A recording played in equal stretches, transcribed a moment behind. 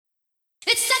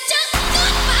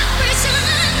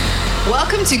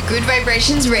Welcome to Good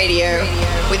Vibrations Radio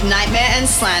with Nightmare and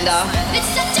Slander.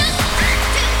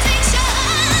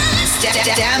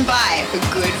 Stand by for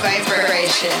Good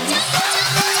Vibrations.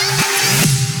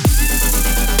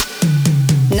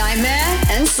 Nightmare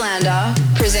and Slander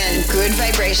present Good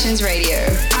Vibrations Radio.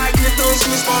 I get those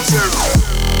goosebumps.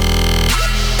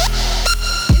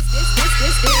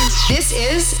 This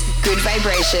is Good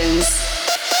Vibrations.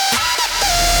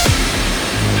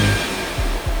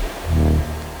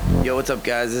 Yo, what's up,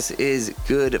 guys? This is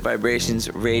Good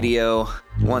Vibrations Radio.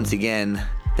 Once again,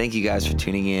 thank you guys for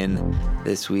tuning in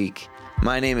this week.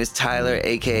 My name is Tyler,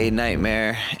 aka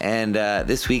Nightmare, and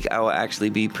this week I will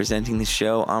actually be presenting the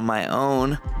show on my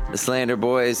own. The Slander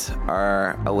Boys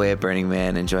are away at Burning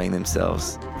Man enjoying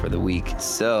themselves for the week.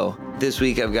 So this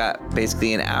week I've got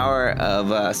basically an hour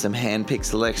of some hand-picked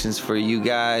selections for you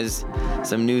guys,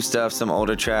 some new stuff, some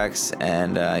older tracks,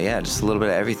 and just a little bit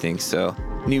of everything. So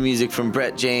new music from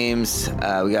Brett James,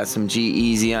 we got some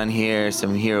G-Eazy on here,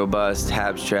 some Hero Bust,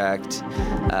 Abstract,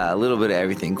 a little bit of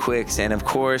everything, Quicks, and of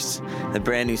course, the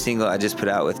brand new single I just put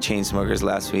out with Chainsmokers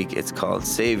last week. It's called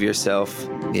Save Yourself.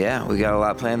 Yeah, we got a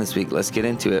lot planned this week. Let's get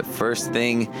into it. First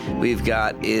thing we've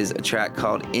got is a track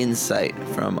called Insight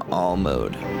from All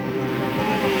Mode.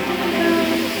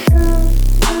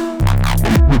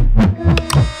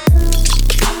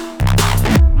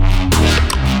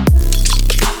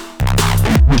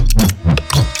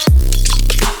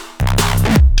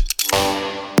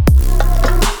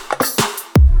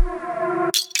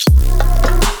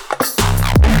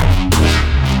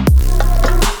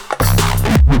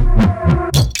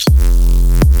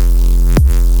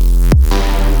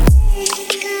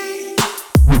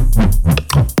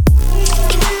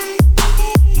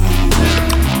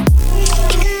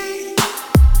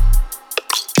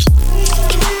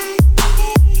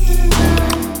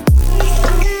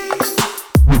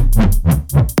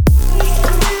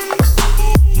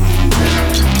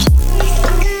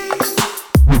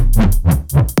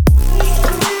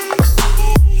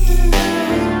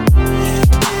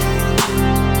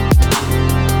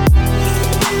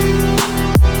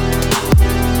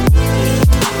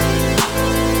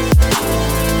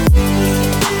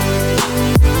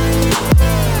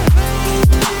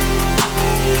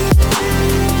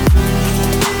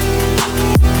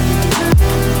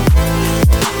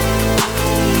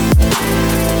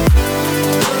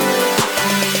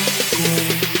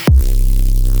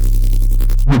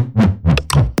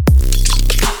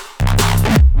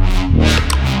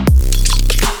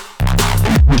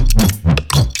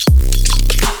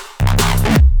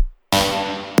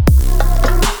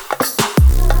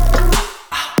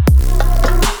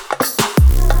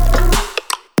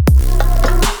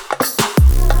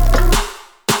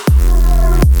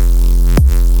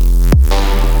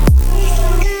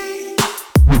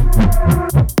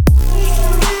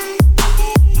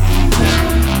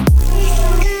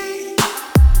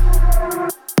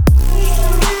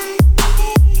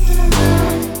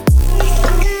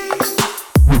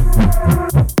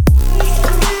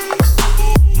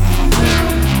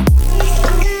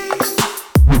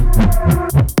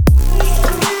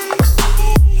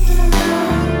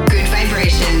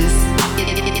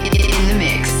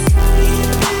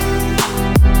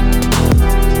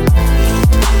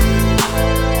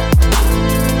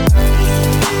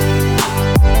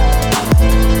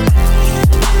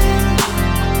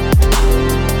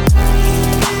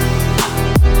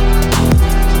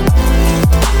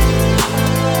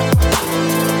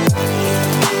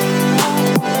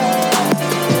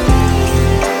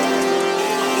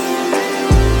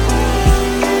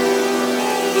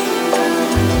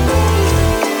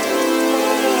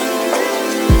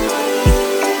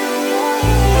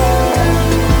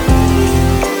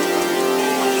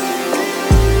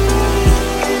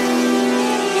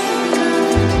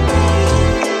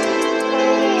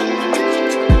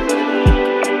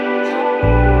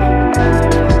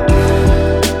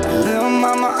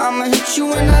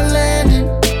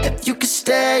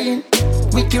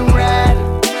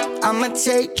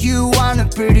 Take you on a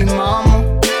pretty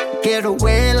mama, get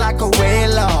away like a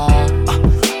whaler.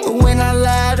 When I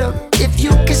light up, if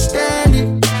you can stand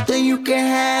it, then you can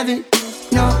have it,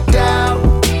 no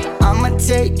doubt. I'ma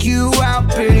take you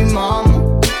out, pretty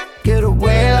mama, get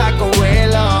away like a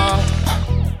whaler.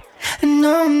 And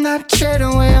no, I'm not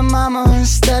trading with your mama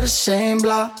instead of same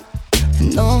block.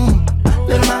 No,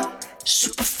 little my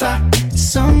super fat,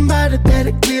 somebody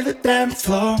better clear the damn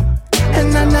floor.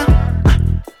 And I know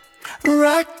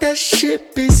rock that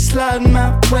shit, be sliding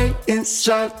my way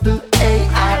inside the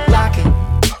AI rocket.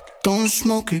 Don't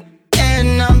smoke it.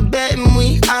 And I'm betting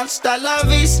we hasta la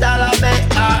vista, la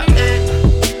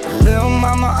B-A-E. Little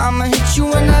mama, I'ma hit you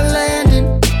when I land.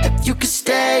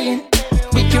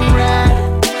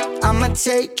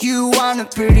 take you on a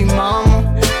pretty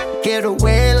mama. Get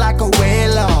away like a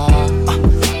whaler.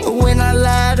 When I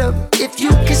light up, if you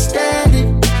can stand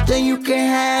it, then you can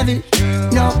have it,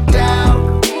 no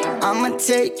doubt. I'ma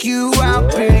take you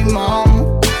out, pretty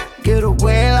mama. Get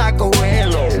away like a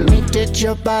whaler. Me did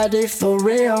your body for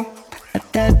real.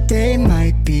 That day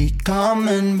might be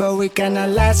coming, but we gonna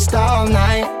last all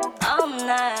night.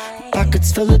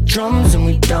 Pockets full of drums and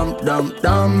we dump,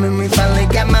 and we finally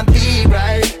got my beat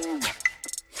right.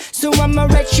 So I'ma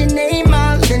write your name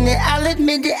out, and then I'll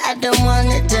admit it, I don't want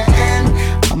it to end.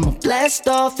 I'ma blast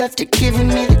off after giving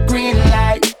me the green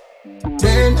light.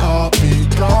 Then I'll be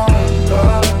gone,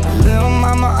 little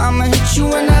mama, I'ma hit you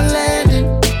when I land it.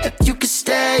 If you can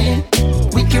stay,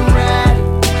 we can ride.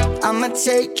 I'ma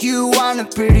take you on a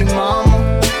pretty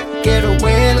mama. Get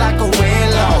away like a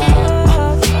whaler.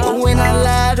 When I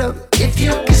light up, if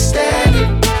you can stand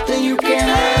it, then you can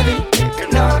have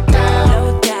it, no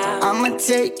doubt. I'ma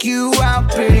take you out,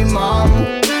 pretty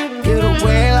mama. Get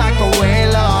away like a whaler.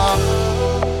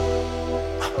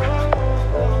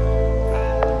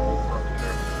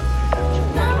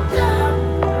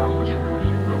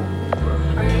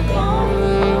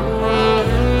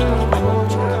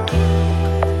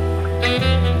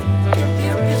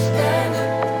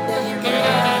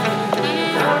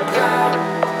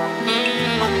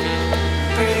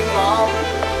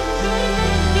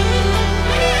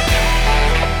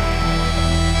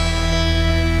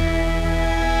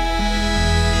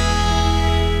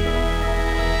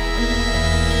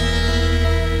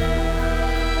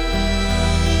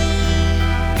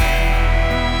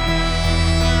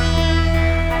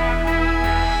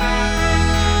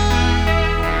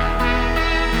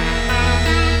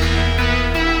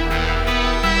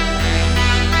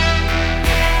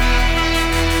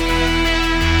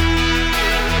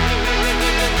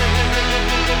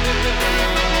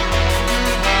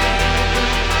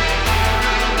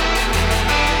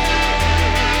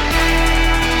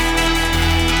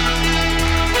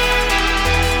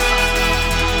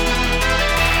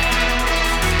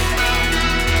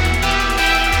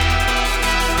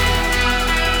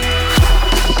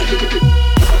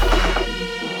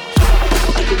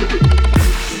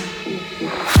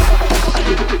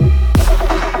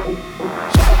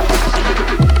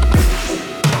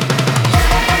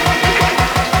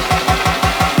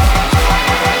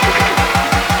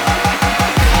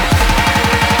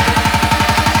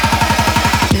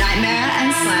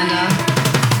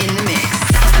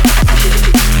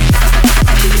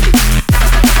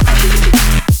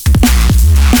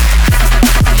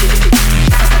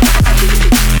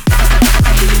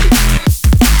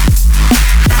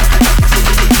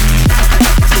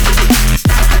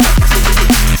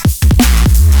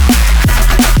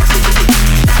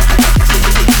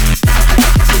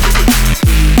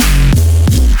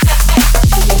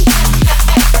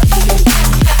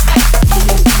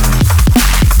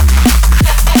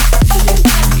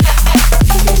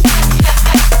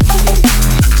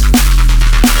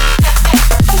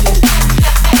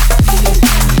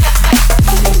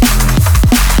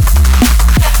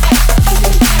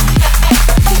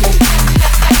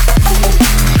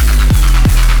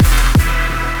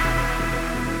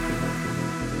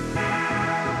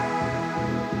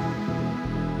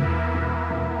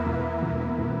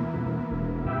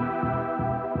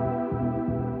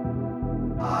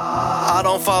 I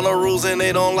don't follow rules and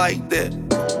they don't like that.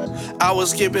 I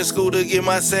was skipping school to get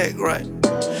my sack right.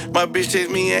 My bitch text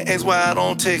me and asked why I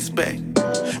don't text back.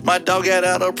 My dog got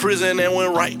out of prison and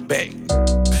went right back.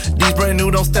 These brand new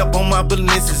don't step on my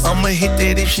balances. I'ma hit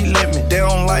that if she let me. They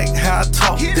don't like how I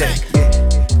talk that.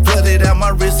 Yeah. Flooded out my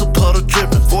wrist, a puddle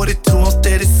dripping. 42, I'm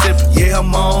steady sipping. Yeah,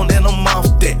 I'm on and I'm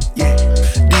off that. Yeah.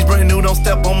 These brand new don't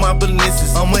step on my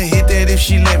balances. I'ma hit that if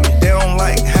she let me. They don't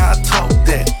like how I talk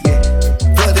that. Yeah.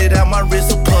 Flooded out my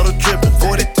wrist, a puddle dripping.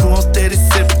 42, I'm steady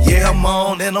sipping. Yeah, I'm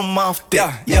on and I'm off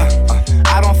that.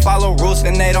 I don't follow rules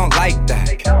and they don't like that.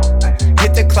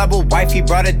 Hit the club with wife, he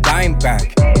brought a dime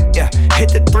back. Yeah,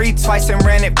 hit the 3 twice and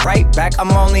ran it right back.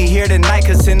 I'm only here tonight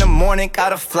cause in the morning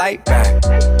got a flight back.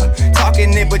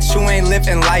 Talking it but you ain't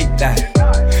living like that.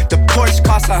 The Porsche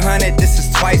cost 100, this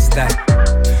is twice that.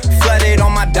 Flooded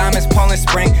on my diamonds, Poland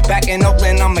Spring. Back in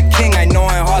Oakland, I'm a king. I know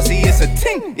in Halsey it's a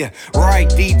ting. Yeah, right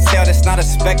detail, that's not a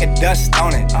speck of dust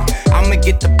on it. I'ma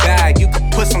get the bag, you can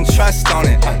put some trust on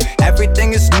it.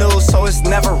 Everything is new, so it's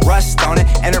never rust on it.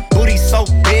 And her booty so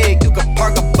big, you can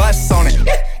park a bus on it.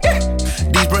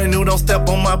 These brand new don't step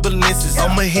on my balances.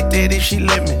 I'ma hit that if she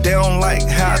let me. They don't like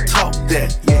how I talk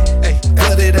that.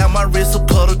 Flooded out my wrist, a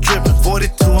puddle dripping.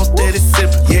 42, I'm steady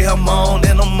sipping. Yeah, I'm on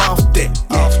and I'm off that.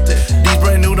 These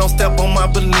brand new don't step on my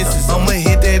balances. I'ma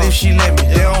hit that if she let me.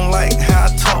 They don't like how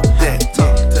I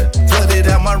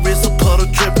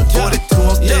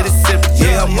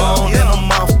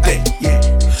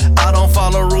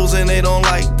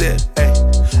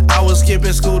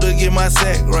skipping school to get my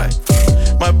sack right.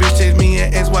 My bitch text me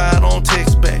and ask why I don't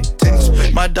text back.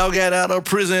 My dog got out of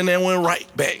prison and went right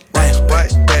back. Right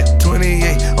back,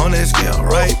 28 on that scale,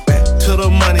 right back to the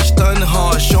money, stunning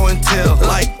hard, show and tell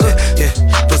like that. Yeah,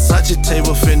 Versace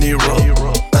table, Fendi roll,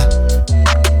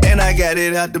 and I got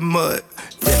it out the mud.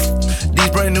 Yeah. These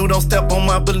brand new don't step on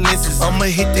my balances. I'ma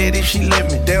hit that if she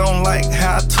let me. They don't like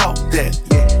how I talk that.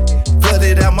 Yeah.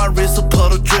 Flooded out my wrist, a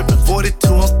puddle dripping. 42,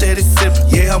 I'm steady sipping.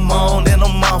 Yeah, I'm on and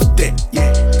I'm off that.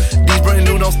 Yeah. These brand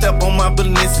new don't step on my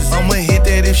balances. I'ma hit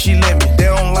that if she let me. They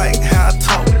don't like how I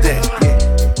talk that.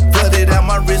 Yeah. Flooded out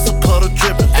my wrist, a puddle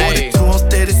dripping. 42, I'm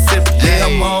steady sipping. Yeah,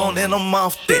 I'm on and I'm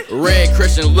off that. Red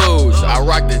Christian Luge, I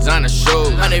rock designer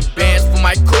shoes. 100 bands for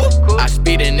my coupe, I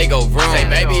speed a nigga room. Say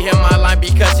baby hit my line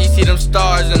because he see them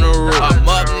stars in the roof. I'm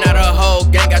up, now the whole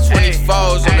gang got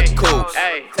 24s on the coupe.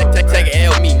 Take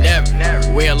an L, me never.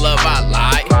 We in love, I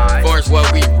lie. Forest where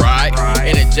we ride,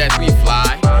 in the jets we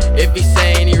fly. If he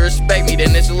saying he respect me,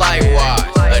 then it's likewise.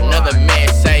 Another man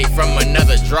say from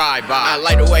another drive-by. I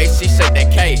like the way she say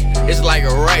that K, it's like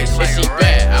a race. If she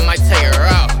bad, I might take her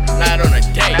out, not on a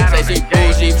date. Say she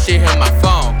bougie, she hit my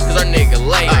phone, cause her nigga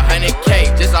late.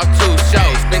 100K just off 2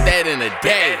 shows, spend that in a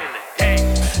day.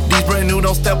 These brand new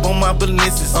don't step on my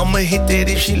balances. I'ma hit that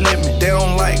if she let me. They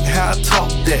don't like how I talk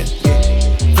that. Yeah.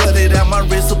 Flooded out my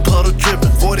wrist, a puddle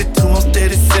dripping. 42, I'm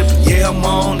steady sipping. Yeah, I'm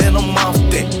on and I'm off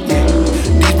that. Yeah.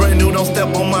 These brand new don't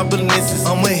step on my balances.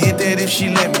 I'ma hit that if she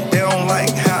let me. They don't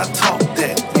like how I talk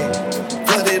that. Yeah.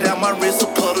 Flooded out my wrist, a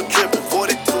puddle dripping.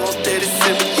 42, I'm steady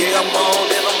sipping. Yeah, I'm on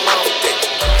and I'm off that.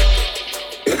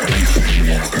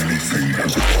 Anything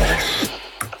has a cost.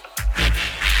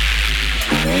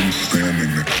 When I'm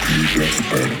standing next to your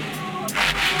deathbed,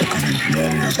 looking as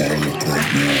young as I look right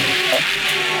now,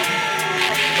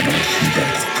 and I see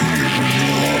that fear in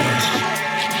your eyes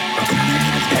at the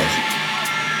moment of death,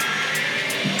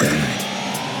 then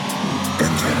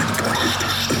time passes to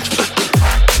step.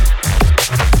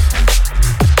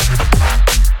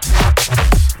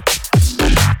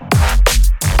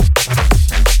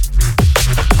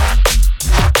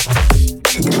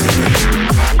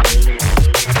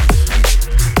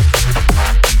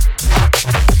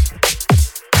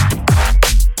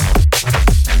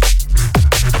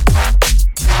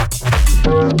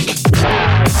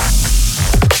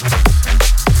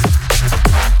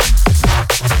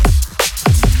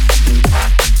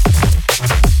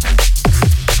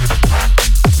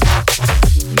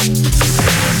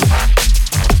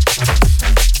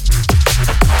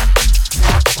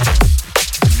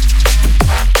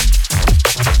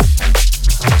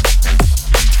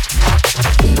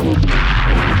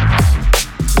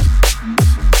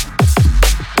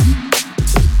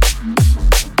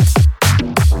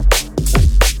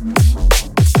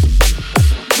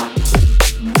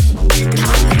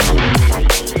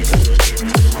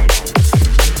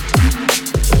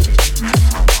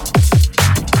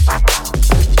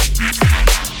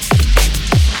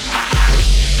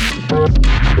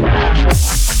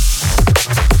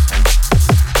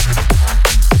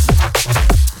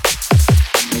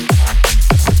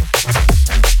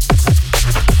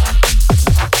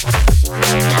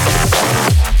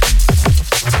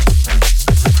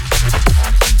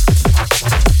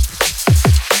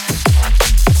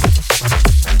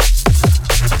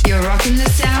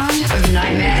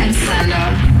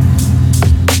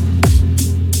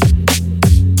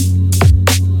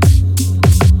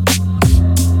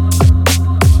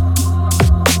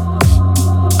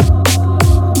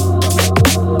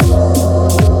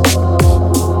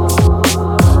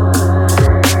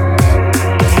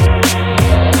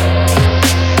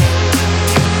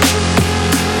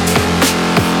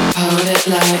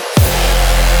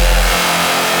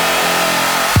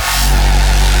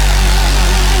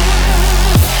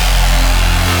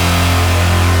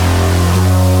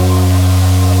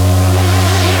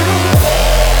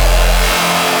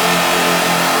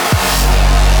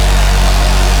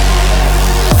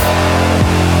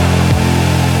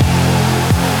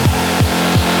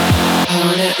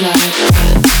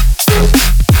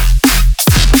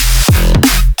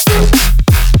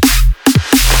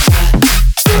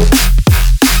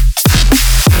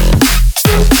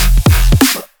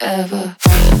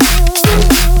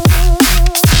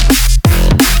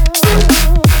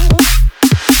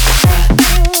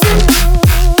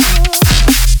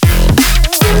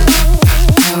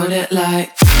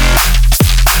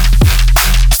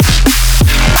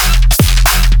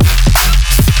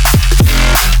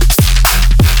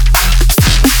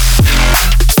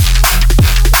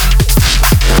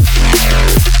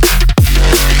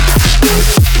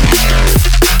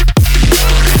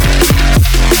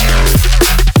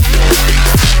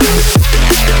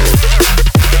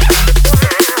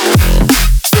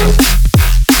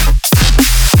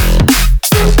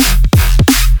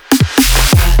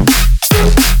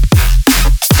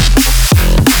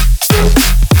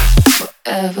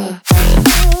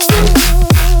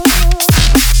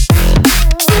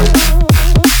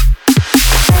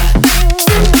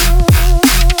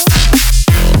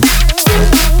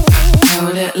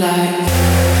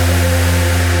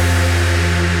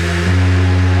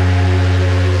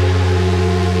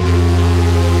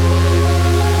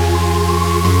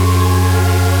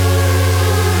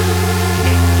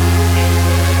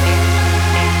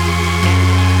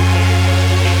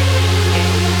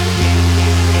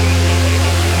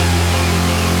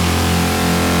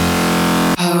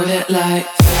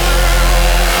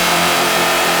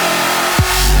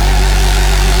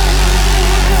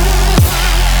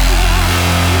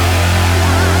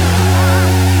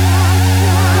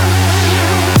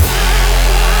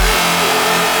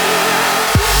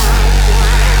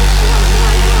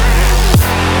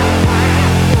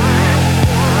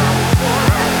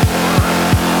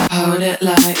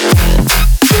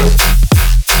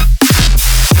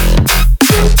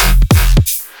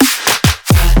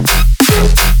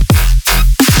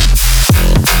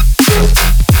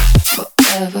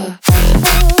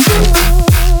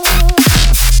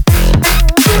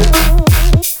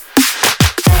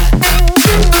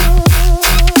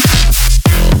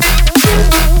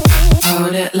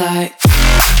 like.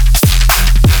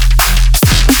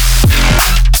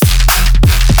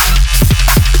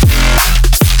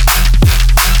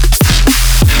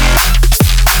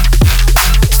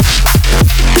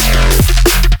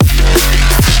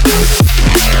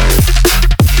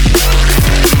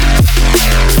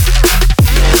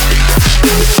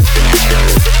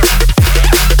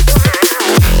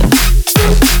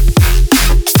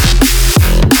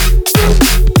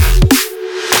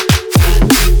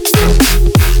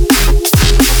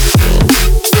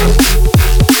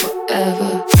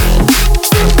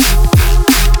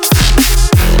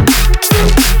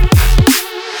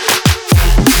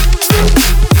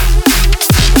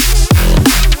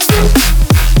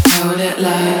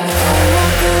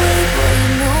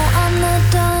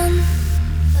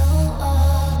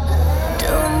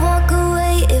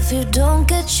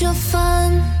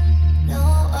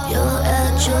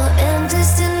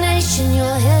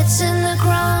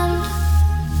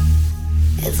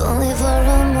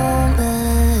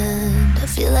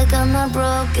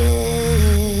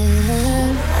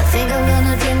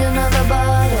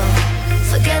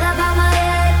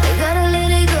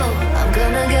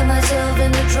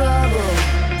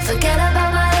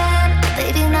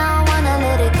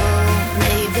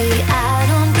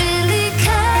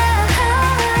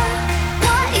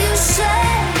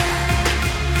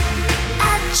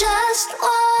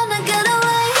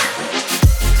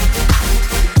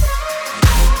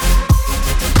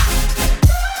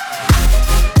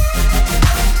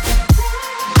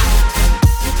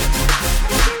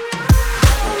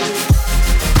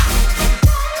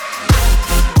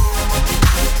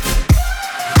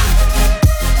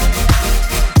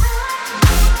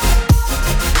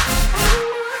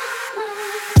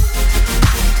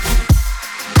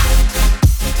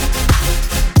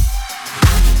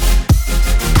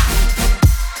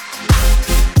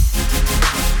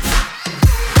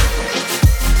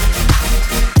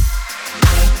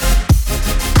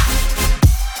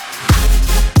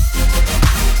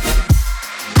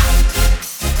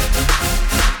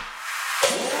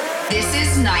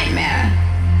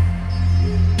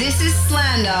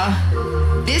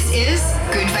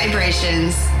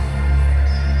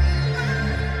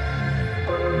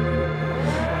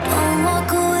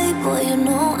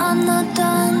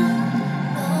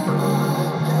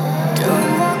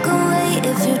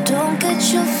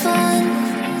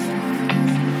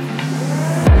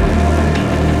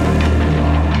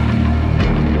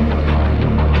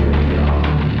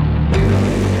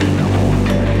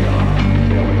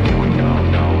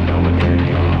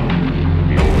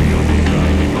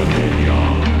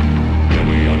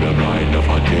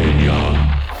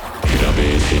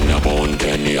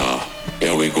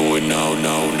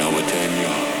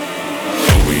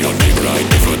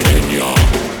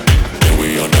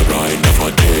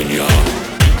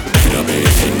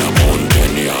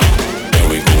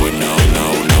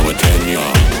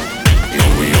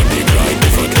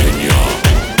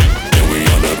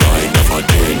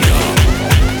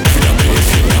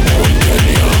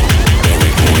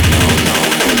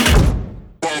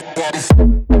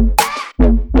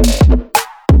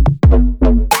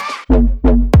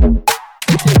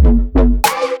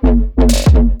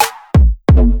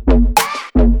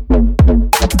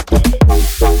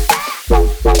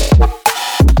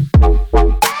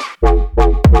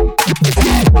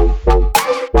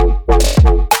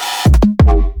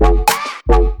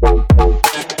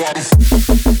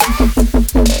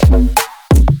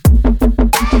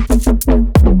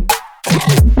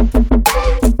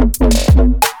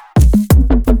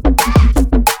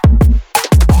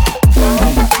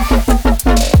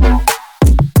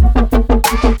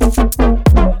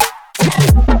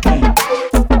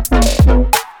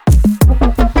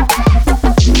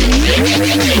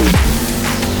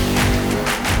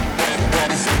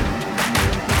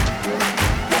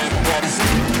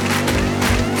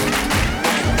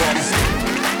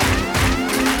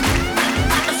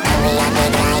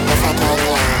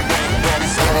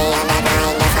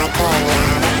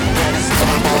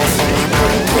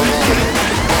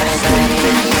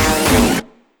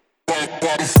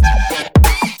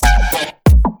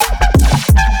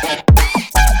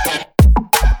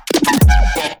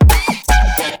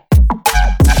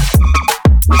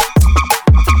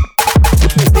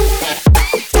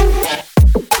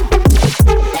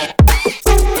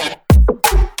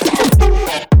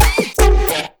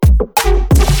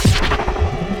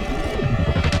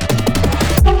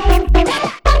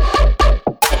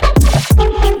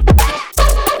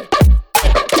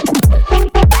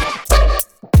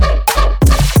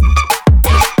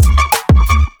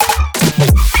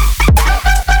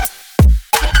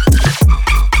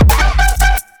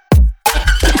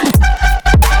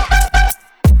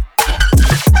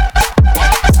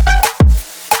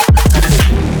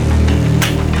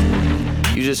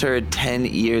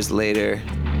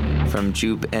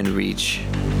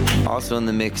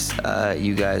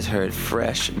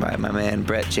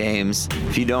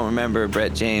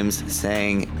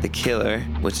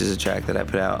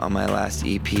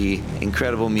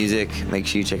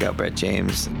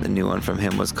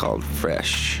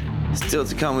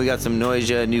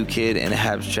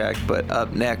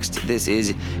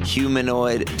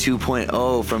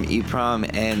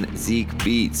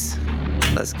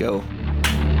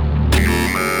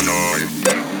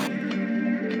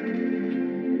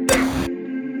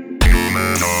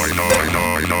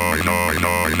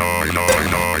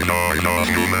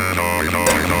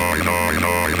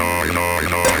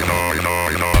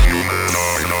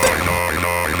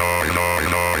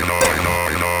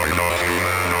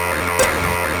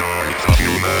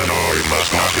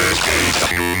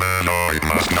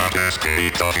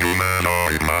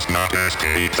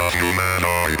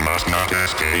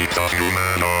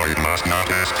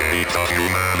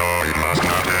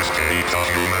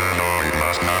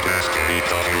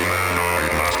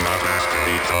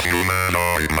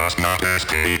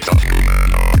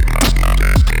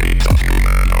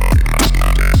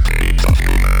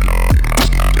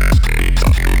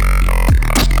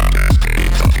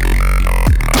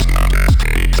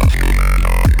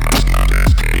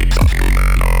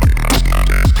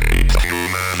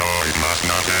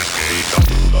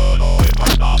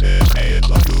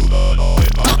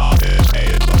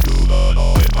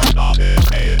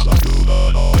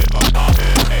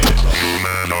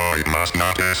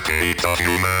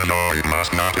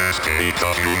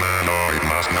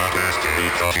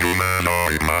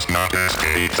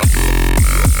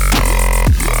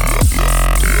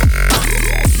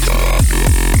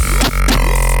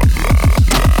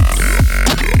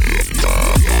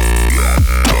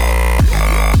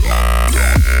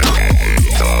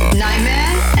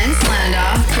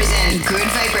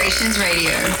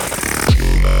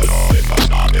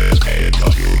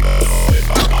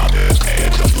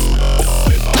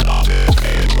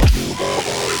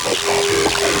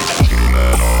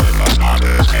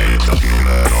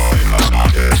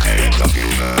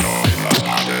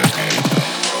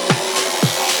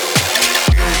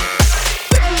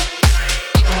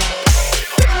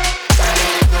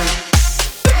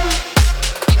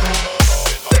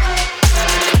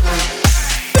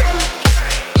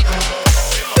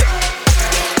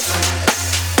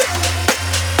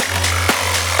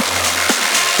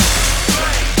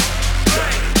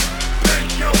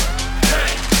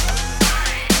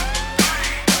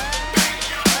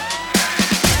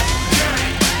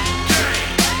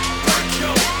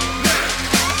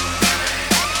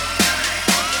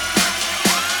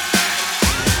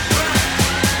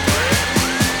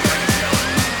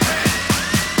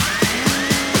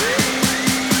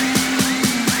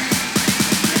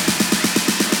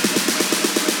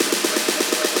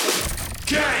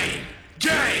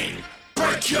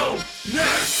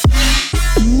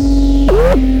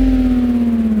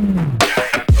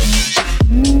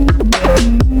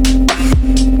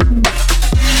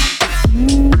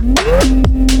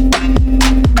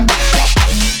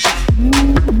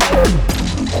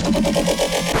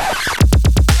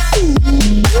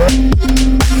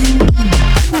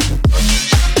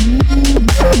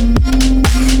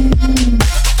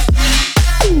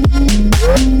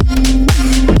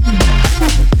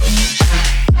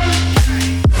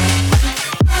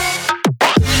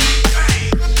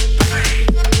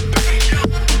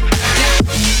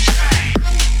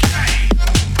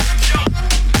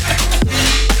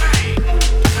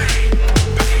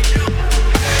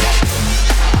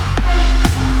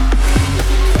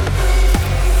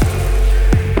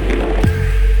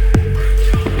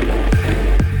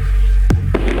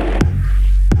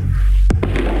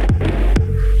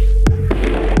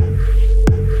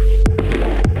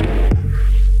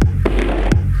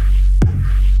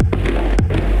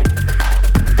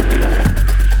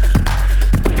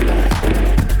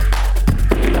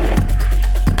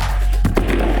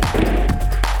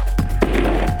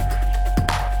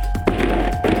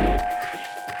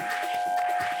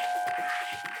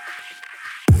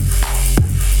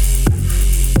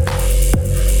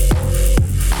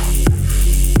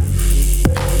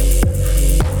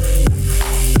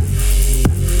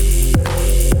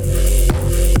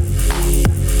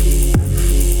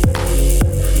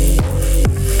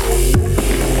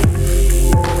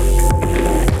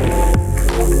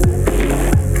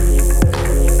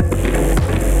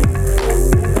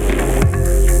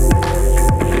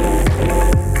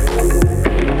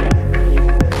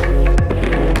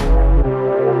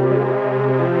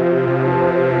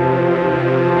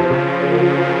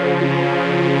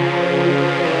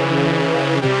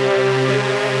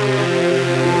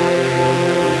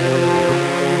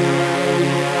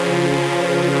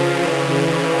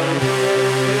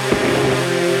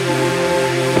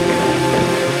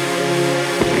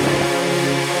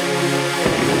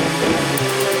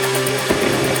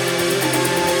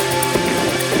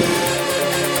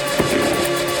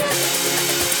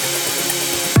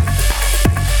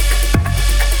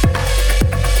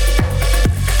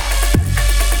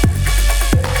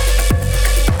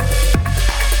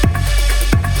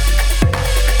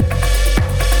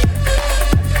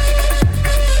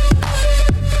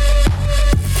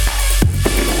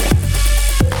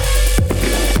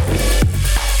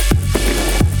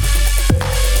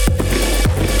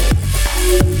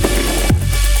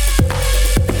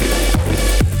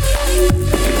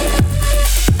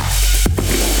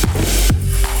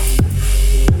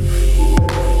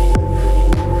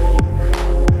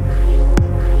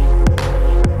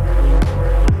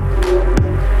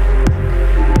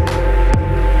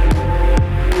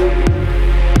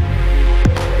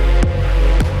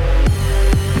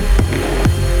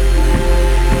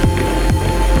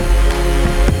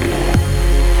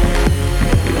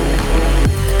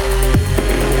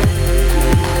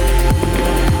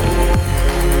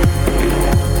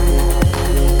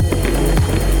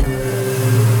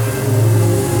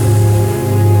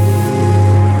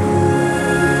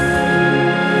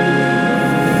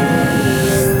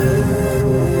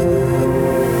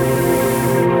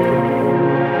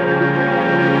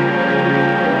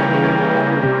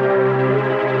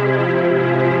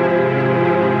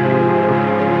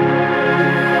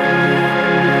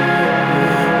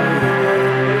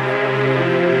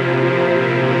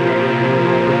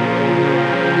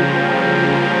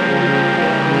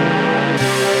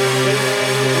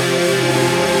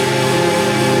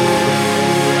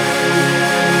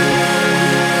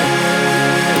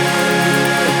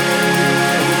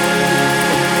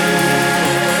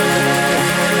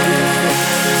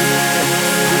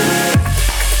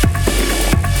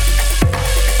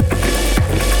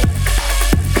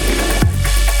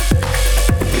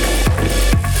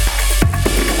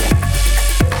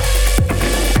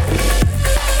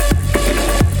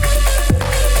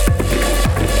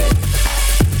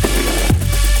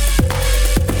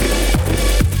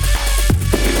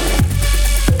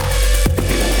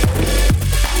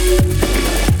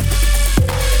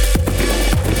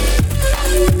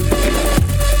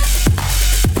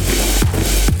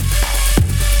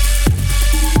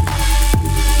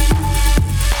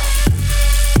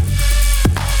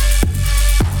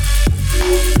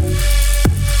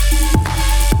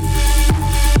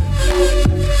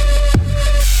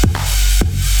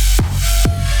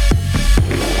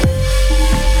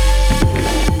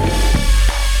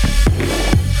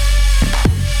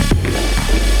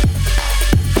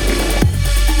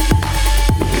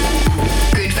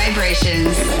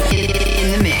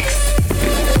 in the mix.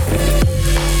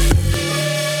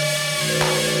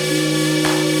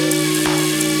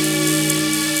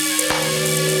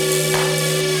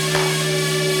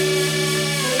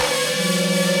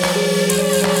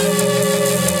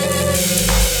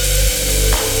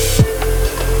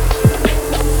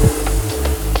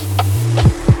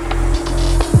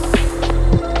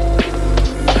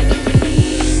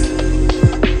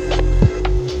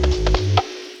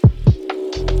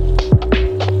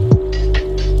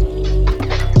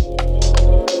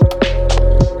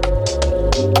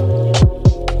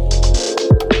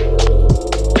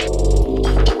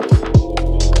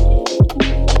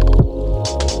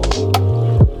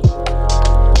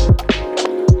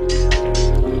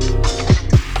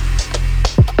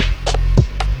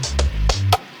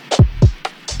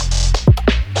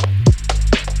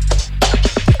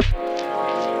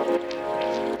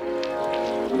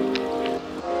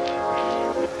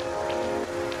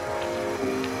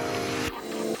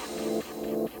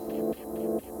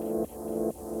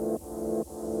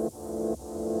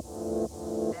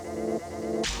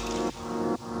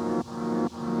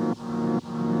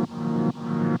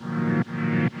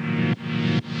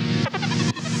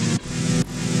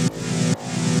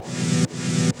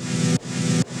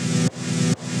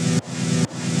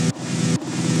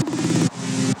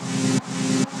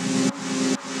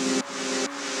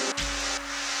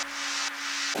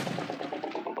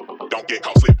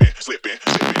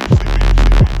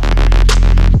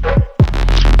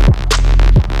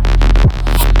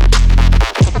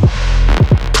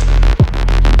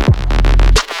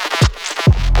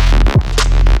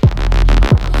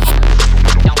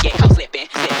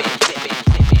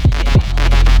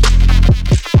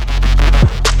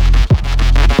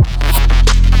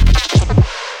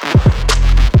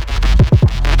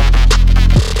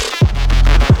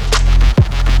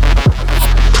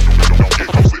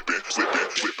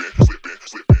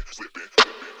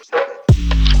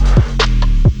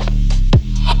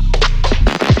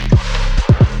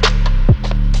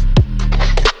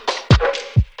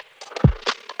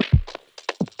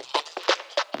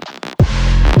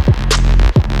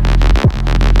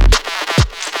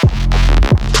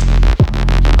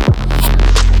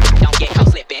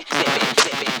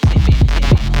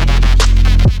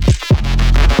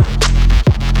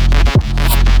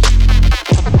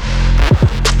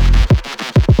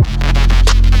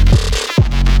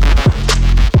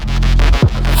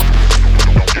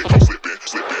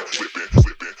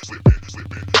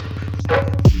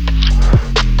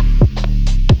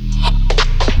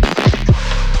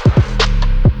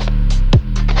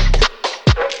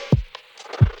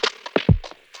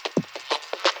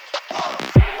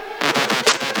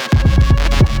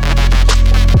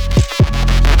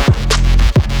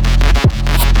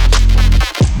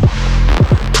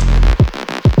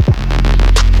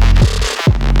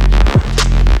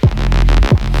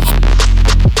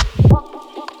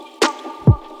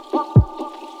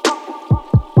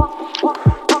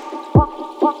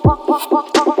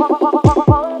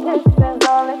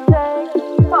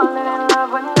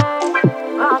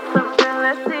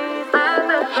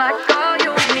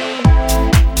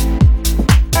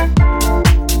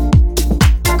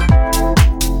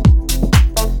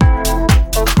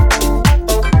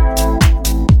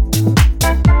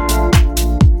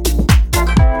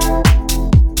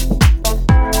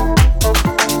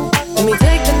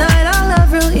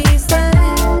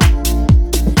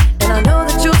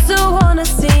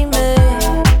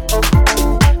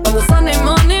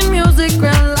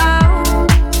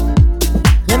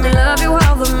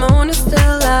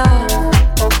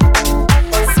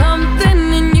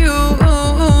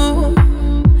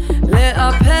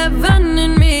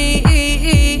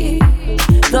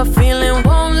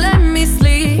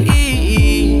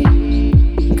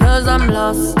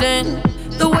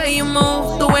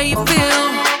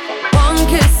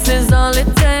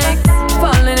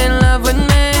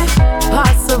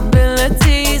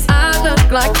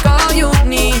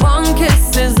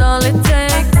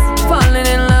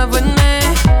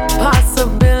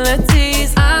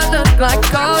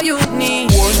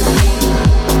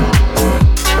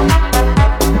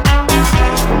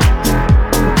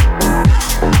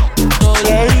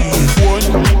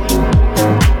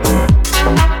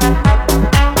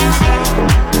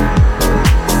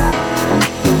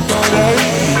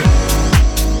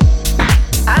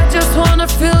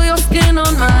 Feel your skin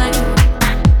on mine,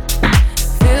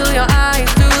 feel your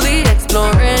eyes do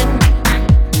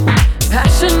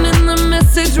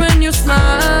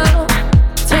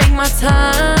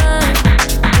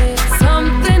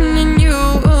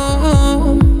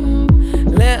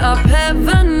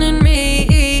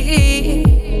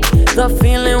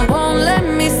won't let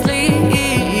me sleep.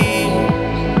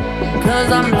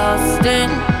 Cause I'm lost in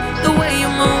the way you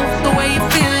move, the way you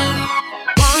feel.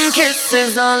 One kiss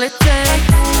is all it takes.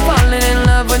 Falling in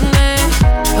love with me.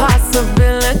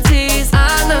 Possibilities,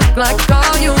 I look like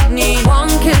all you need. One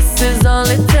kiss is all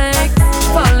it takes.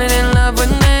 Falling in love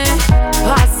with me.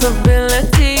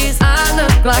 Possibilities, I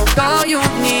look like all you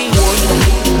need.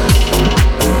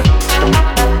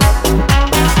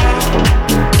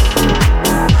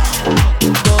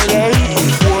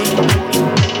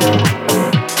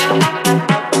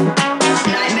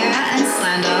 Nightmare and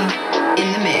Slander in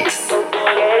the mix.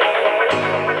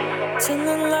 Turn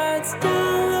the lights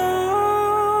down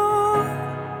low.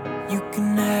 You can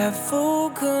have full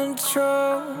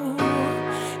control.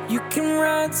 You can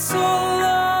ride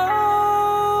solo.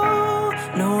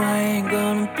 No, I ain't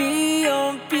gonna be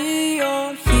your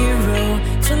hero.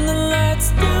 Turn the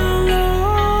lights down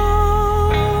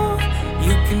low.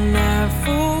 You can have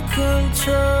full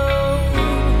control.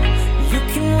 You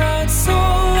can ride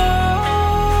solo.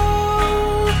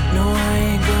 No, I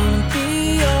ain't gonna be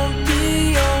your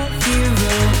hero.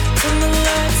 Turn the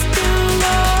lights down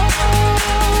low.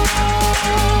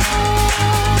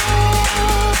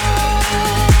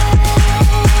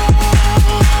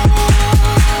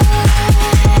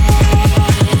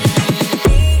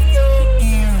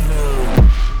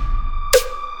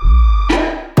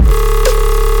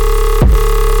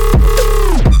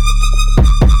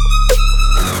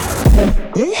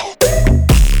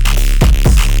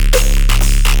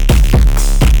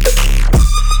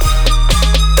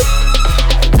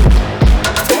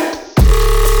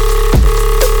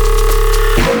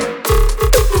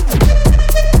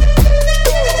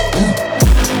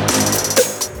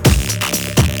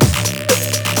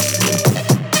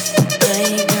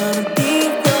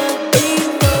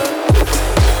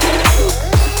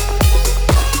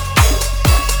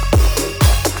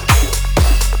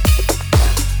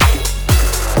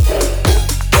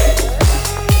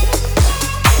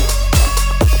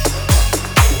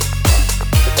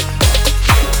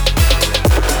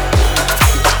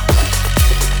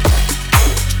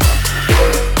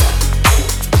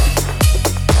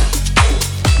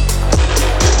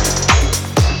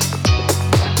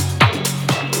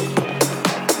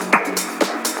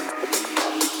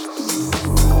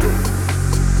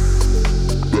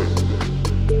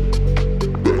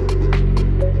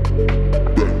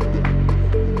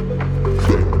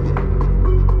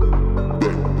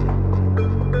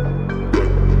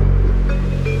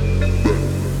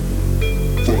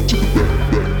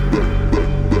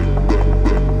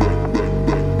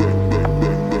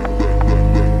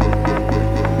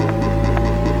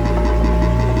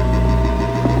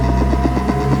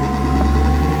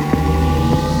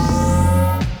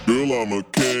 I'm a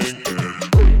king.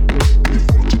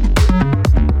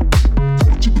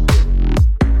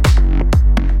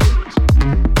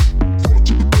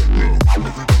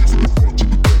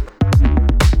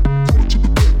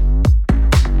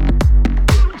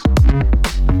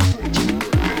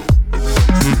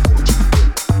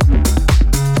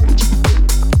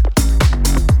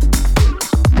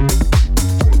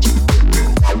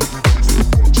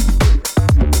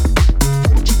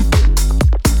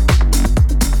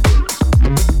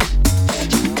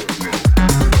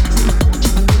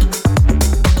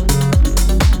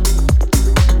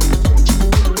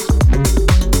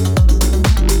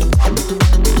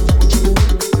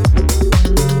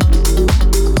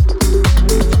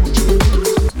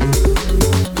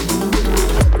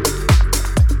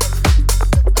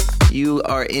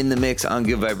 In the mix on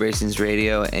Good Vibrations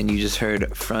Radio, and you just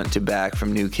heard Front to Back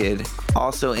from New Kid.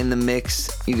 Also in the mix,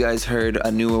 you guys heard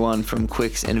a newer one from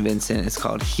Quix and Vincent. It's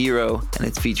called Hero, and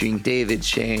it's featuring David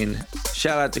Shane.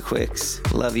 Shout out to Quix.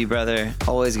 Love you, brother.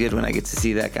 Always good when I get to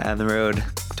see that guy on the road.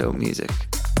 Dope music.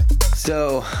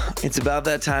 So, it's about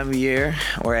that time of year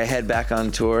where I head back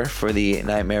on tour for the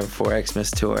Nightmare Before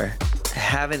Xmas tour. I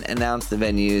haven't announced the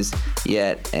venues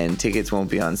yet, and tickets won't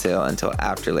be on sale until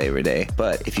after Labor Day.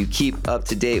 But if you keep up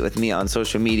to date with me on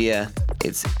social media,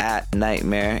 it's at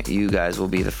Nightmare. You guys will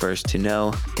be the first to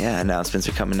know. Yeah, announcements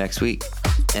are coming next week.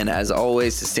 And as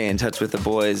always, to stay in touch with the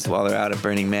boys while they're out at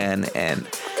Burning Man, and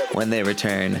when they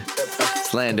return,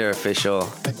 Slander Official.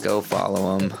 Go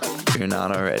follow them if you're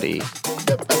not already.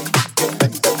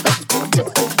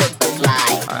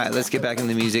 Alright, let's get back in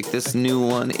the music. This new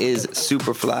one is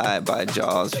Superfly by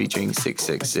Jaws featuring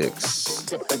 666.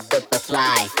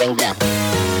 Superfly, finger.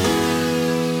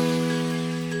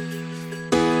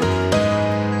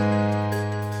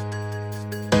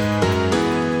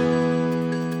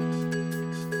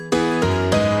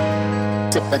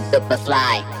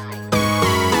 Superfly.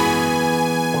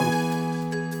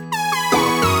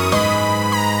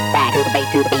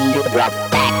 bass, to the beat, to the drum.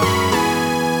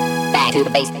 Back to the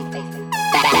bass. Back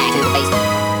to the bass.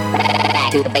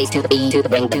 Back to the bass, to the beat, to the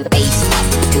bring, to the bass, up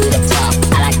to the top.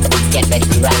 I like the beat, get ready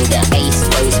to run. The bass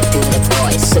goes to the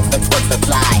boys, super duper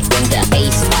fly. Bring the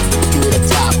bass up to the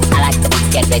top. I like the beat,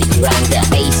 get ready to run. The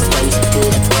bass goes to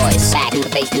the boys. Back to the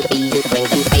bass, to the beat, to the bring,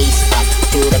 to the bass up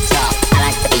to the top. I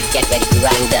like the beat, get ready to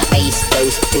run. The bass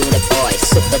goes to the boys,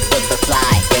 super duper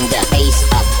fly. Bring the bass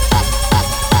up, up, up,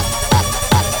 up, up,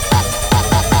 up, up,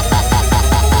 up, up, up, up,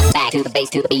 up, up. Back to the bass,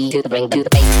 to the beat, to the bring, to the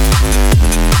bass.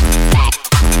 Back.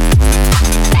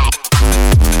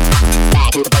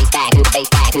 Back to the bass, back to the bass,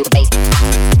 back to the bass.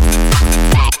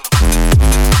 Back.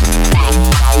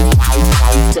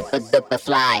 Super duper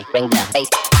fly, bring the bass.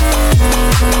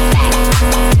 Back.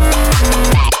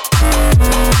 Back.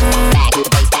 Back to the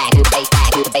bass, back to the bass, back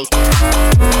to the bass.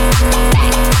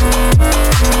 Back.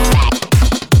 Back.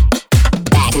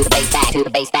 Back to the bass, back to the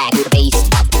bass, back to the bass.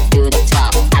 Up to the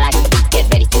top. I like the beat, get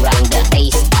ready to run the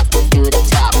bass. Up to the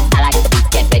top. I like the beat,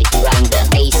 get ready to run the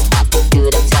bass. Up to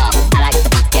the top. I like the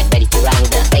beat, get ready to run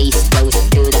the bass. Goes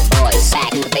to the boys. Back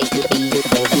to the bass, to the beat, to the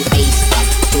bring, to the bass. Up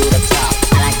to the top.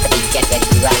 I like the beat, get ready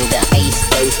to run the bass.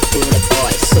 Goes to the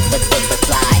boys. Super duper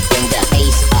fly. Bring the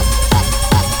bass up, up,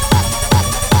 up, up, up,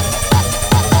 up, up, up, up,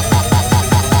 up, up, up,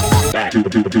 up, up. Back to the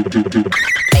bass.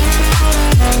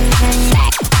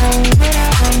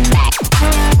 Back. Back.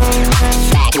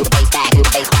 Back to the bass, back to the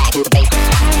bass, back to the bass.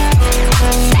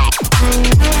 Back. Back.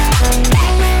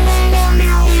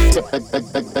 Super the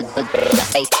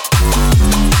bass.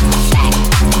 Back.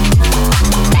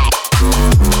 Back.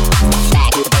 Back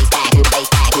to the bass, back to the bass,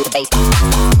 back to the bass.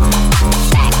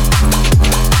 Back.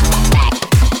 Back.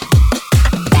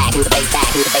 Back to the bass, back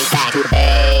to the bass, back to the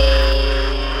bass.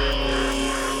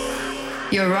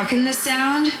 You're rocking the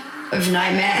sound of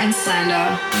Nightmare and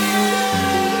Slander.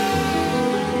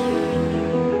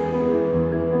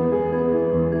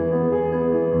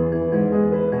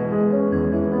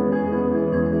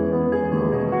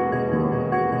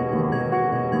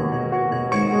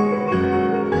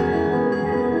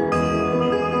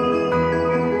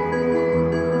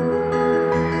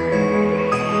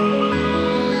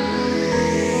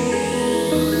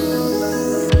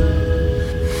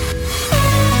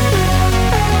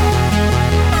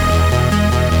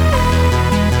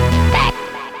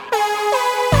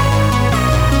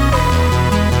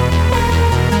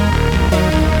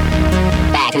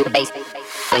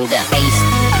 Bring the bass.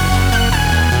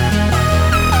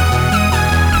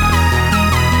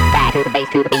 Back to the bass,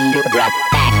 to the beat, to the drum.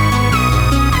 Back.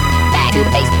 Back to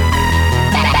the bass.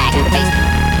 Back to the bass.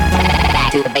 Back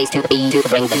to the bass, to the beat, to the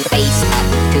bring the bass up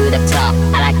to the top.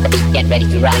 I like the beat, get ready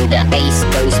to run. The bass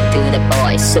goes to the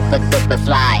boys, super duper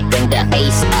fly. Bring the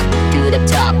bass up to the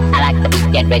top. I like the beat,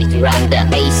 get ready to run. The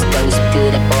bass goes to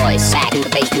the boys. Back to the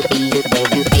bass, to the beat, to the bring,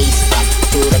 to the bass up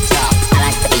to the top. I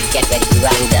like the beat, get ready to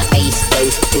run. The bass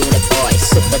goes to the boys,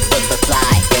 super duper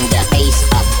fly. Bring the bass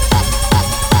up, up, up,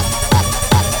 up, up, up,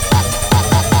 up, up,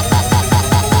 up, up, up, up,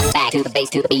 up, up. Back to the bass,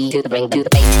 to the beat, to the bring, to the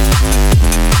bass.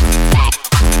 Back.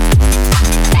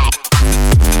 Back.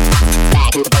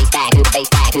 Back to the bass, back to the bass,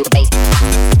 back to the bass.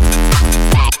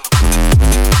 Back.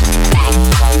 Back.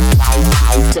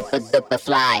 Super duper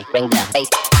fly. Bring the bass.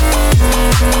 Back.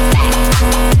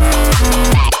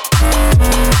 Back.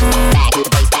 Back to the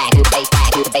bass, back to the bass, back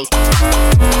to the bass.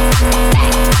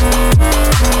 Back.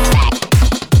 Back.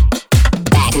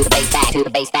 Back to the bass, back to the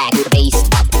bass, back to the bass.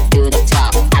 Up to the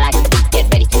top. I like the beat, get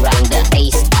ready to run the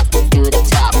bass. Up to the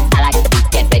top. I like the beat,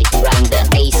 get ready to run the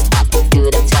bass. Up to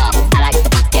the top. I like the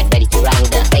beat, get ready to run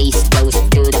the bass. Goes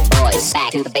to the boys.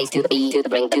 Back to the bass, to the beat, to the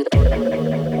bring, to the.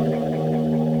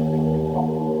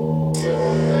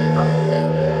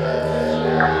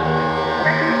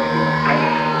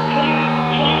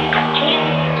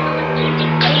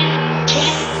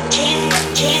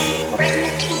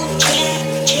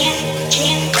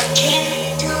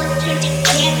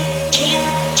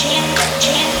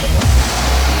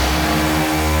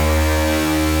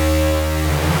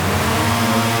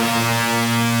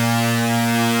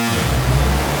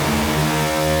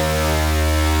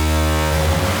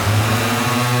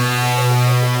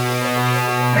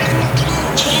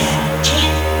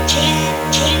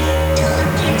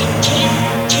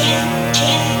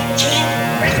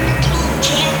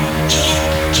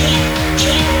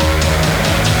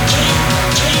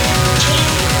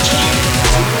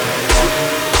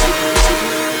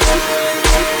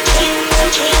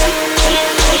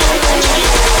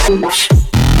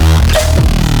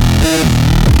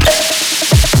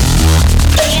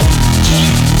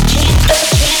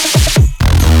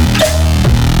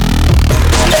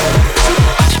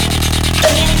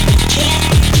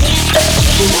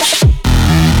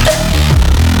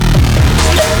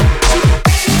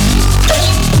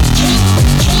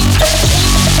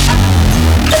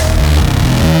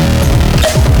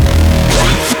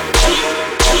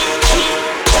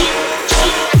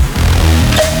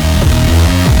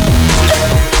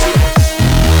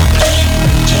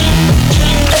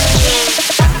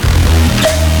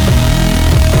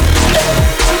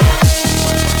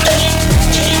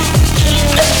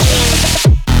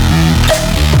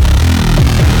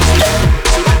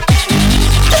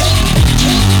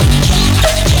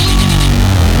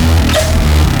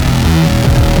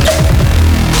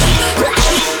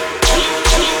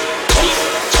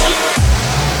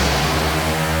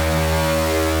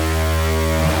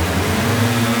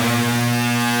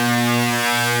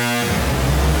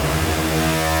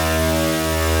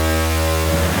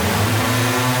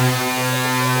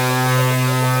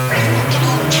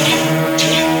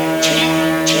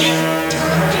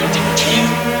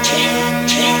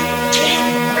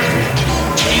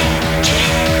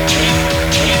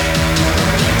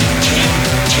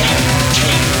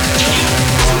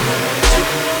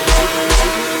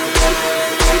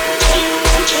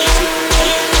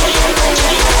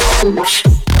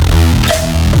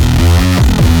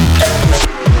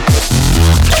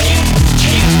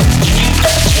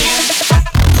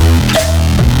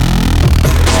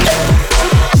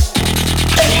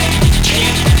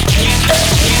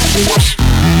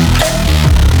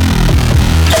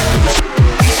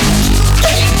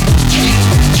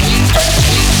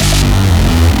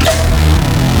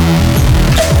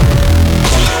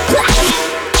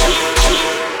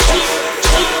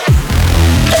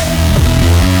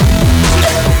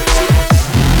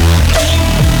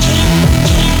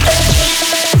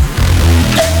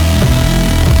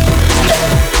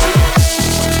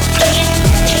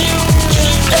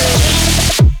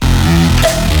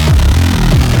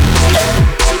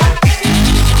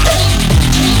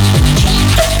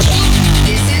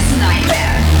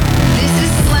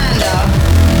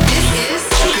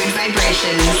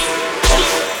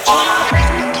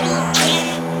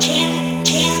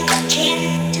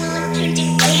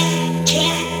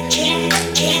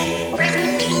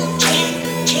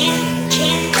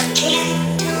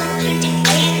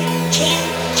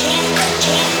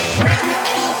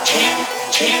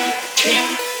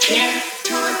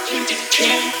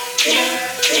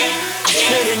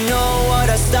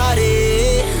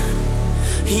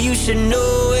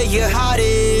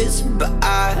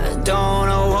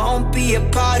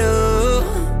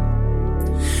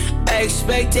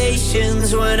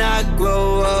 Expectations when I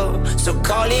grow up, so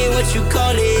call it what you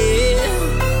call it.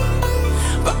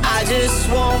 But I just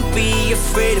won't be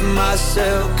afraid of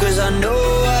myself, cause I know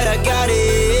what I got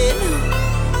it.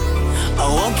 I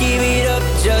won't give it up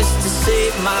just to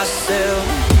save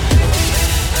myself.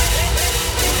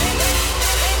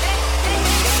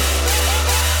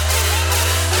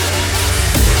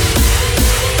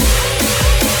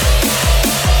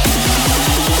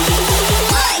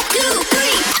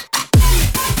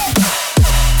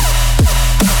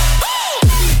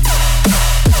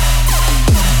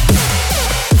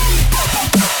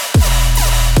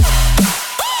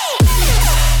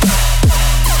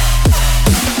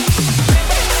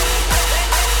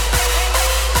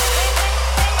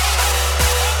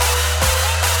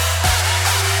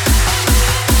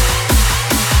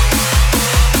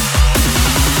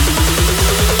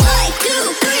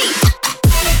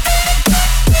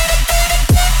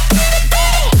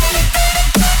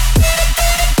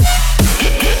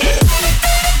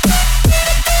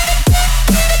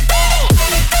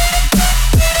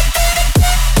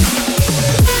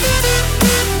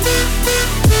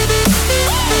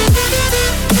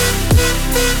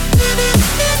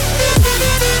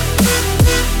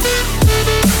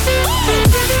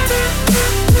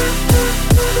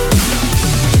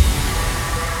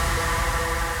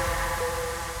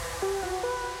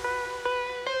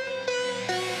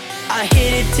 I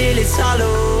hit it till it's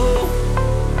hollow.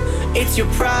 It's your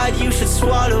pride you should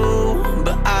swallow,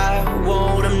 but I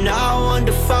won't, I'm not one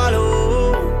to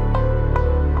follow.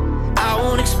 I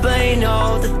won't explain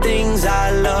all the things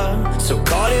I love, so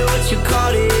call it what you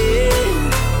call it.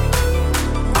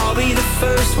 I'll be the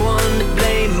first one to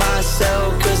blame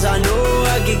myself, cause I know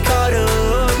I get caught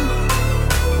up.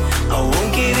 I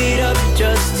won't give it up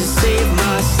just to save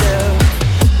myself.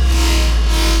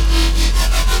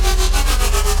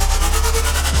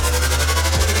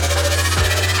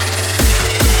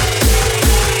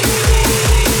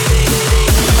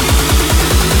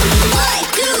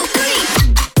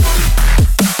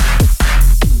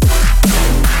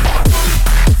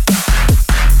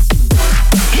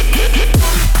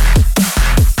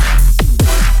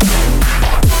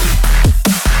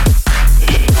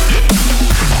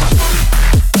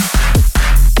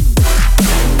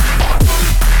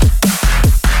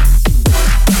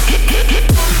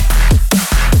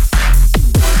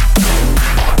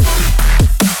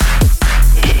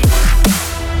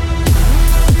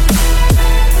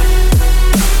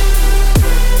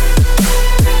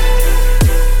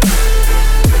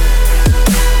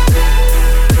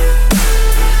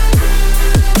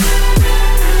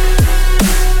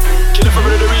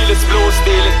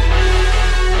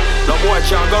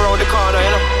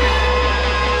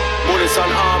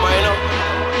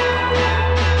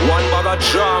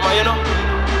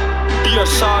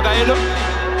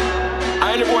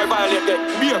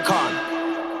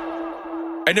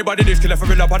 Anybody this killer for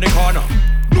real up on the corner.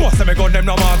 No, say me gun them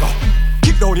no maga.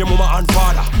 Kick down your mama and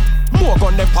father. More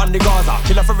gun them pan the Gaza.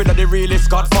 Killer for real the realest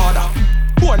godfather.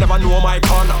 Boy never know my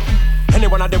corner. Any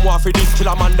one of them want for this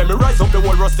killer man them. Me rise up the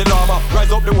whole rusty llama.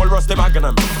 Rise up the whole rusty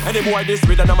magnum. Any boy this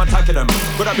with and I'm attacking them.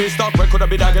 Coulda be stuck where coulda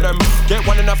be dagging them. Get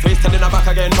one in the face and in the back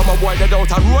again. Come on boy dead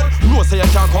out a road. No say you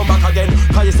can't come back again.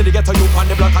 Cause you see the ghetto you on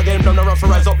the block again. Down the rough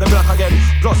rise up the block again.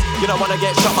 Plus you don't wanna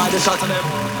get shot by the shot of them.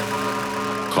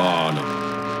 Corner.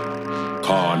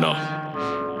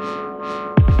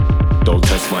 Don't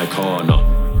test my corner.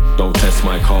 Don't test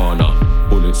my corner.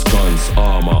 Bullets, guns,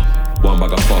 armor. One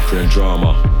bag of fuckery and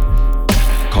drama.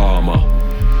 Karma.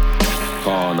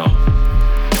 Corner.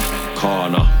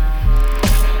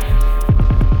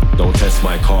 Don't test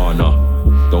my corner.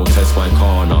 Don't test my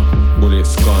corner.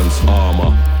 Bullets, guns,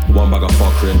 armor. One bag of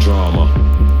fuckery and drama.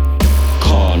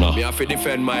 Corner. Me have to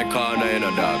defend my corner, you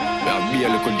know, dog. Me have be a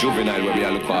little juvenile where we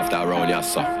look after around here,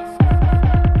 so.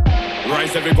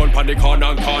 Rise every gun pon the corner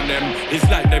and con them. It's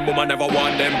like them woman never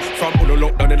want them. From Uno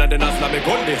look down in the Nazla me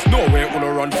gun. There's nowhere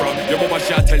Uno run from. Your mama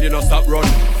shall tell you no stop run.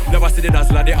 Never see the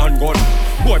Nazla the handgun.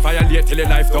 Boy violate till your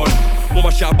life done. Mama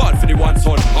shall bad for the one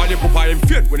son. All the papa him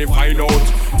faint when he find out.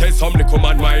 Tell some little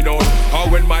man mine out. How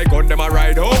when my gun them a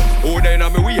ride out. Oh then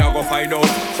me we a go find out.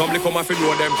 Some little man fi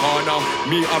know them corner.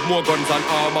 Me have more guns and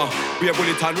armor. Be a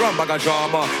bullet and run bag of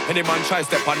drama. Any man try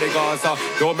step on the Gaza.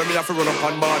 Don't make me have to run up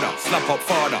on mother. Slap up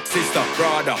father, sister,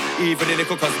 brother. Even the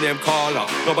little cousin name caller.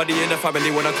 Nobody in the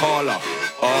family wanna call her.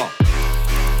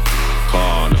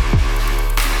 Corner.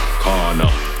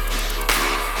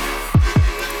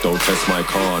 Don't test my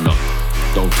corner.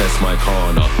 Don't test my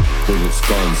corner. Bullets,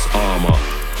 guns, armor.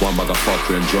 One bag of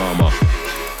fuckery and drama.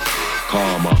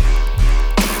 Karma.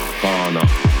 Corner.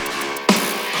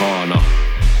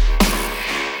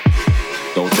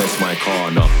 Don't test my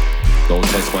corner. Don't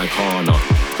test my corner.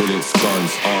 Bullets,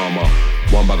 guns, armor.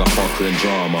 One bag of fuckery and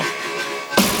drama.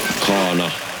 Corner.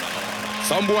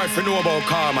 Some boy fi know about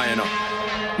karma, you know.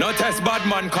 No test bad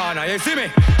man corner, you see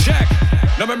me? Check.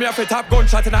 No me have a top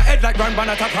gunshot in a head like Grand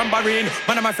Banner top tambourine.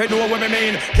 Man I'm afraid know what me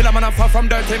mean. Kill a man I'm far from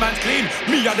dirty man's clean.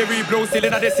 Me a the reblow still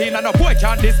in the scene. And no boy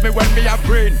can't diss me when me have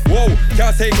brain. Whoa,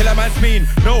 can't say kill a man's mean.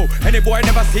 No, any boy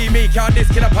never see me. Can't diss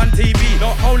kill up on TV.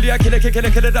 No, only a killer,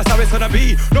 that's how it's gonna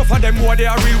be. No for them what they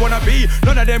are real wanna be.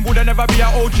 None of them would never be a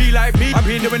OG like me. I've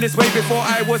been doing this way before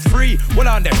I was free. Well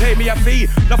on them, pay me a fee.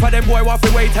 No for them boy want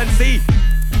to wait and see.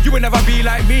 You will never be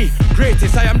like me.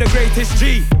 Greatest, I am the greatest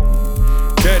G.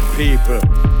 Dead people,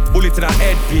 bullet in the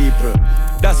head people.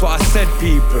 That's what I said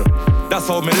people. That's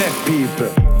how me left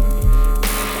people.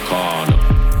 Corner.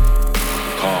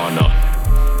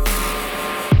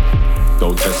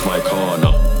 Don't test my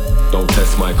corner. Don't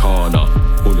test my corner.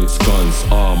 Bullets, guns,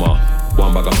 armor.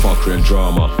 One bag of fuckery and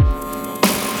drama.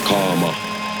 Karma.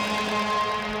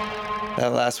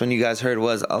 That last one you guys heard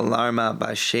was Alarma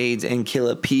by Shades and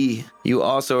Killa P. You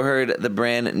also heard the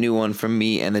brand new one from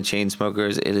me and the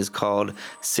Chainsmokers. It is called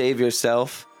Save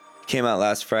Yourself. Came out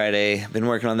last Friday. Been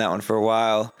working on that one for a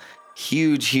while.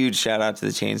 Huge shout out to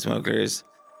the Chainsmokers.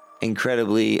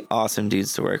 Incredibly awesome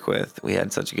dudes to work with. We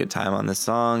had such a good time on this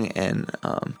song, and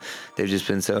they've just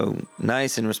been so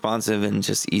nice and responsive and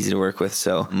just easy to work with.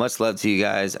 So much love to you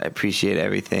guys. I appreciate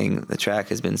everything. The track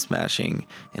has been smashing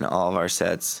in all of our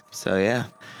sets. So yeah,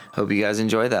 hope you guys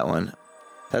enjoyed that one.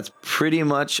 That's pretty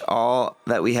much all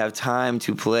that we have time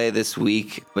to play this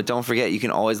week. But don't forget, you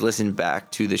can always listen back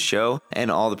to the show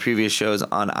and all the previous shows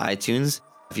on iTunes.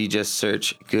 If you just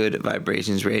search Good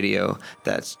Vibrations Radio,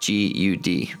 that's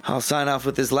GUD. I'll sign off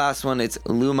with this last one. It's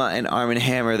Luma and Armand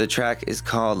Hammer. The track is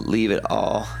called Leave It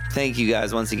All. Thank you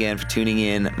guys once again for tuning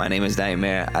in. My name is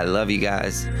Nightmare. I love you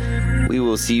guys. We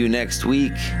will see you next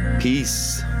week.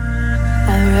 Peace.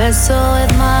 I wrestle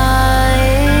with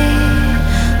my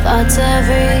thoughts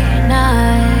every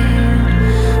night,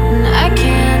 and I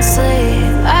can't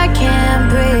sleep, I can't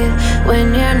breathe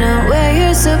when you're not where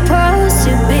you're supposed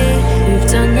to be. We've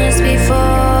done this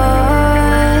before,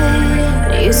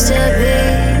 it used to be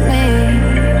me,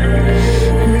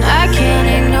 and I can't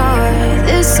ignore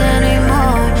this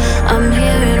anymore. I'm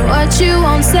hearing what you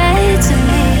won't say to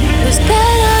me. Who's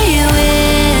better, you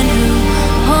in?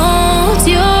 Who holds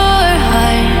your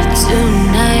heart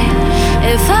tonight?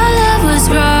 If our love was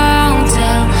wrong,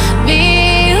 tell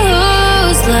me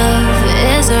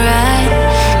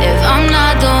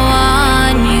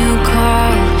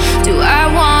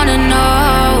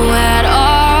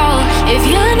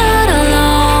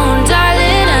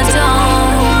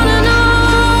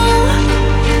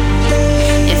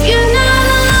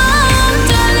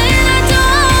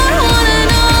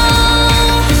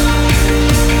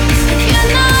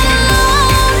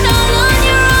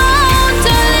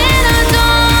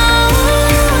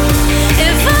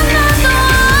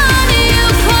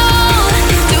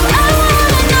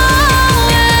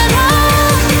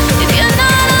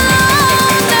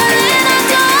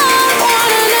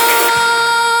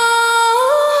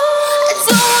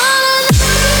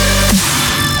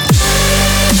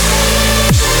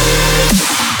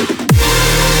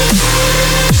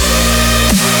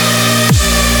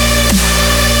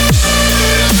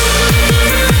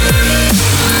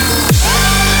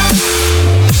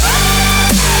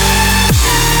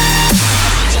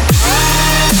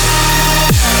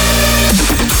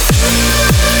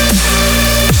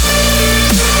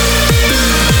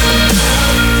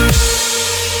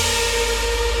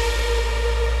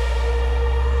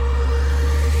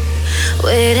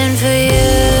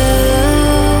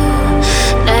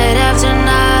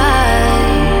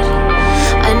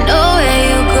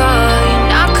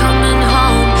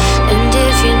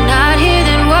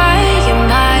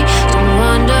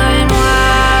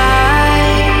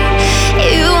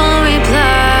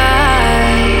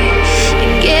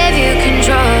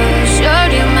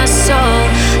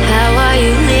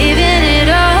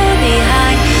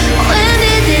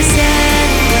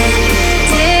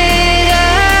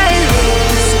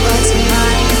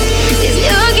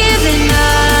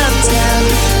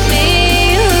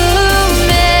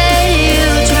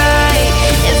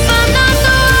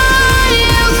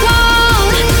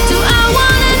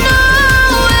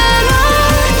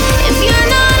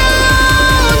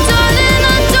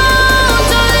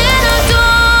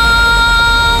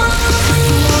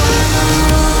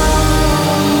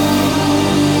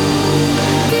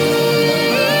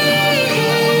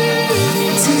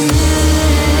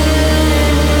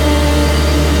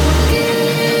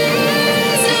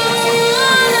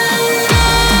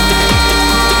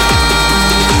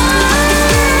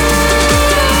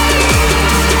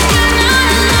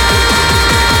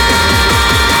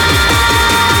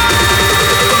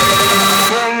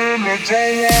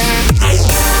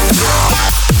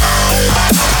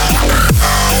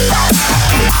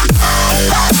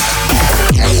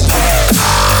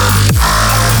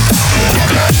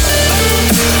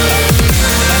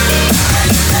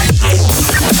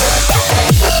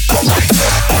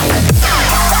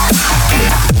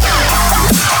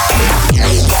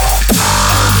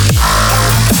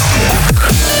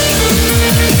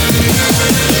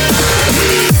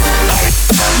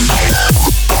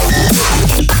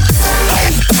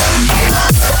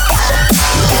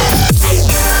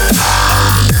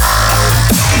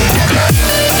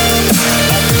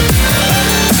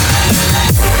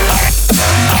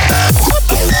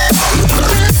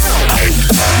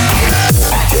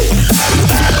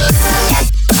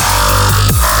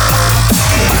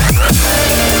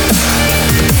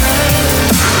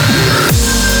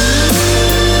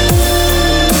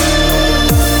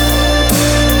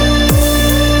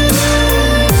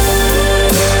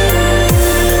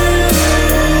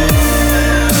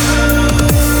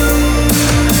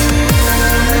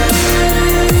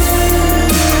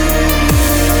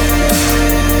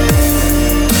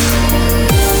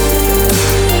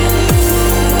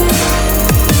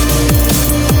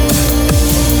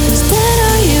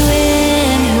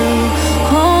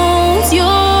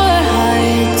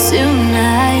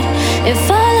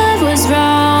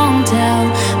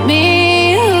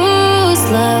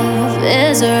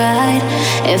right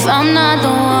if I'm not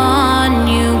the one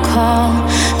you call?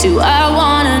 Do I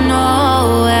wanna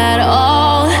know at all?